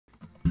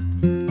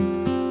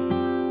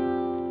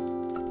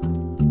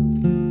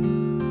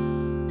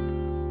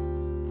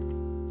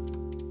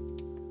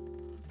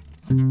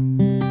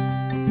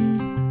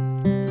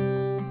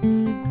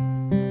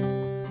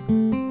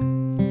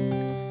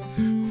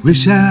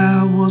Wish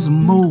I was a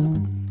mole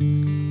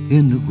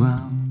in the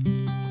ground.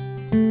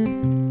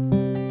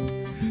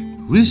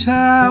 Wish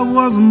I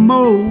was a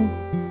mole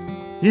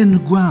in the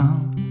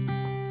ground.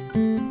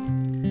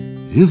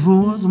 If I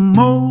was a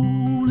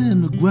mole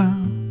in the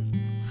ground,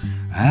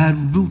 I'd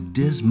root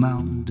this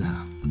mountain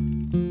down.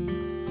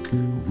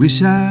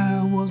 Wish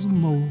I was a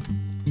mole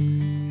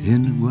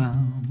in the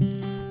ground.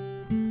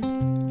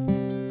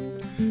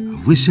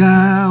 I wish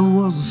I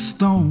was a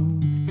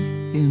stone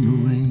in the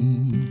rain.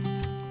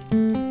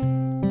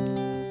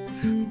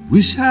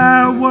 Wish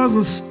I was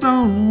a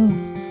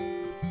stone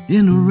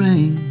in the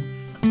rain.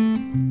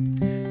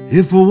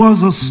 If I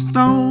was a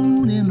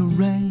stone in the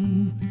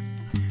rain,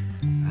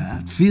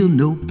 I'd feel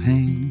no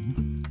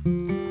pain.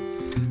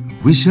 I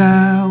wish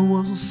I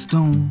was a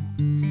stone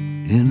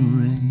in the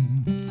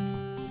rain.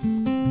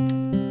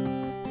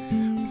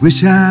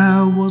 Wish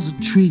I was a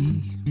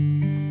tree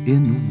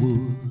in the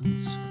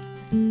woods.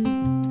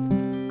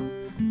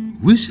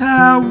 Wish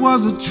I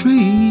was a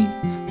tree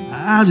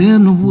out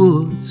in the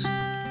woods.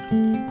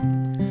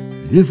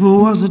 If I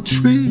was a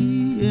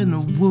tree in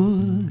the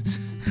woods,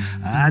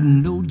 I'd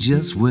know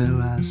just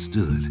where I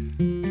stood.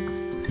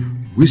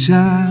 Wish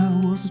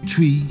I was a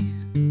tree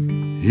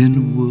in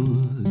the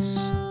woods.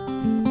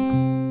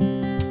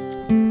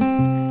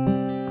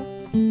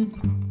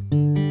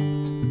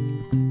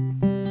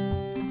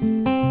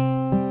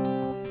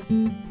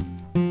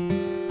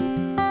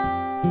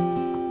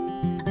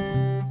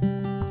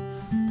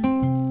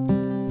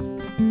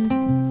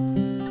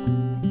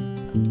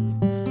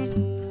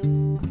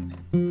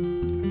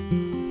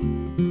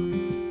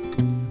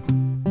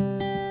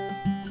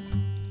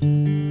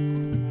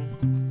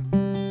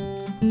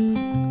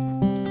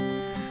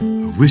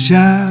 Wish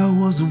I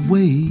was a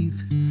wave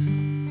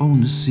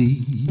on the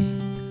sea.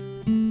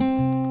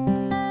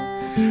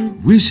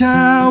 Wish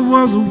I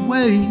was a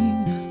wave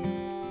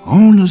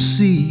on the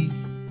sea.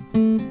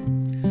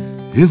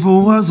 If I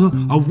was a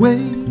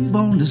wave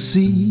on the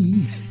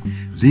sea,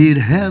 they'd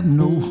have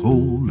no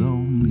hold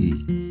on me.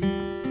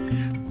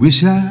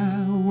 Wish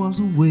I was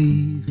a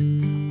wave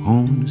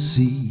on the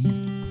sea.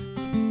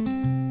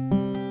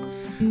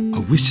 I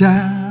wish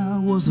I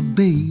was a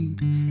babe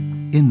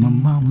in my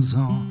mama's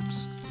arms.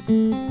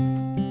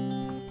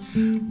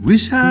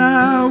 Wish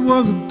I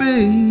was a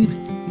babe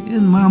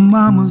in my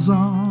mama's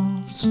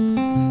arms.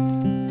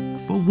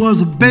 If I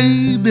was a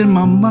babe in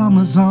my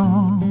mama's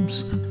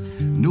arms,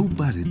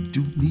 nobody'd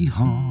do me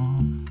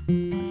harm.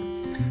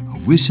 I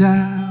wish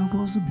I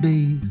was a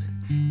babe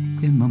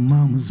in my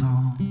mama's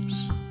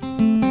arms.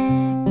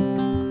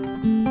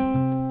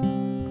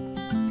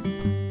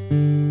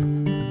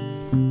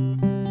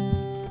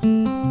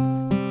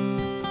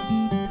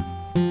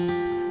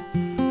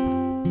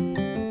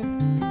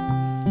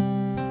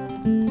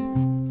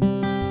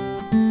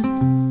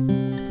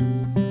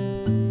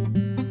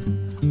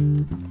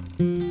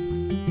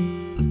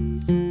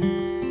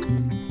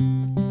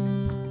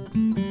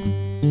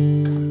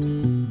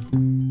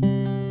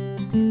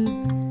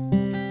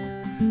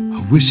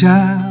 Wish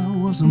I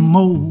was a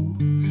mole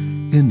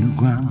in the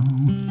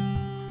ground.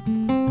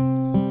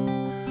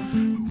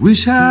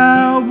 Wish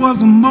I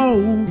was a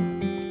mole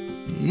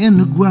in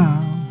the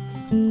ground.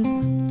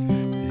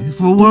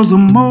 If I was a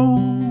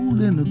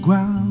mole in the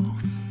ground,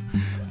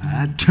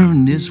 I'd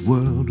turn this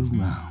world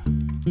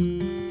around.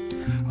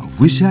 I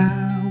wish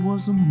I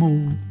was a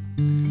mole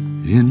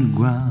in the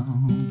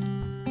ground.